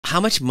How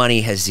much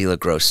money has Xeela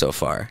grossed so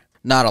far?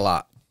 Not a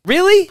lot.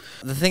 Really?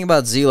 The thing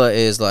about Xeela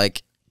is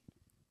like,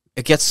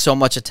 it gets so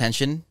much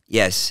attention.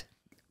 Yes.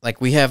 Like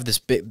we have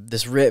this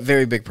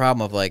very big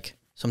problem of like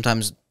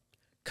sometimes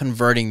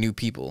converting new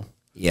people.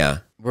 Yeah.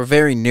 We're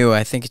very new.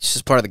 I think it's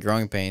just part of the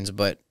growing pains.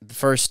 But the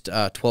first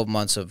 12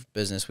 months of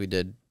business, we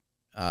did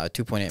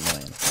 2.8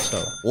 million.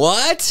 So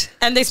what?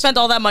 And they spent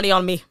all that money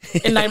on me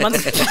in 9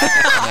 months.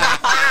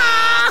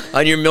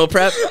 On your meal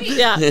prep?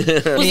 Yeah.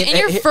 In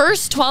your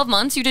first 12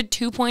 months, you did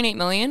 2.8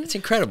 million? That's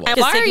incredible.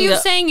 Why are you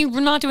saying you're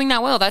not doing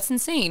that well? That's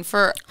insane.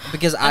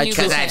 Because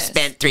I've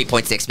spent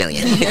 3.6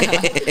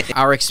 million.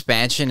 Our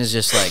expansion is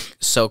just like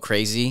so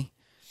crazy,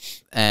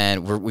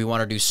 and we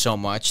want to do so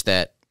much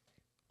that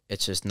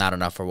it's just not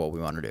enough for what we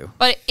want to do.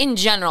 But in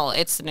general,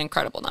 it's an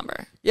incredible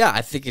number. Yeah,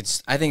 I think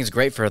it's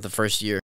great for the first year.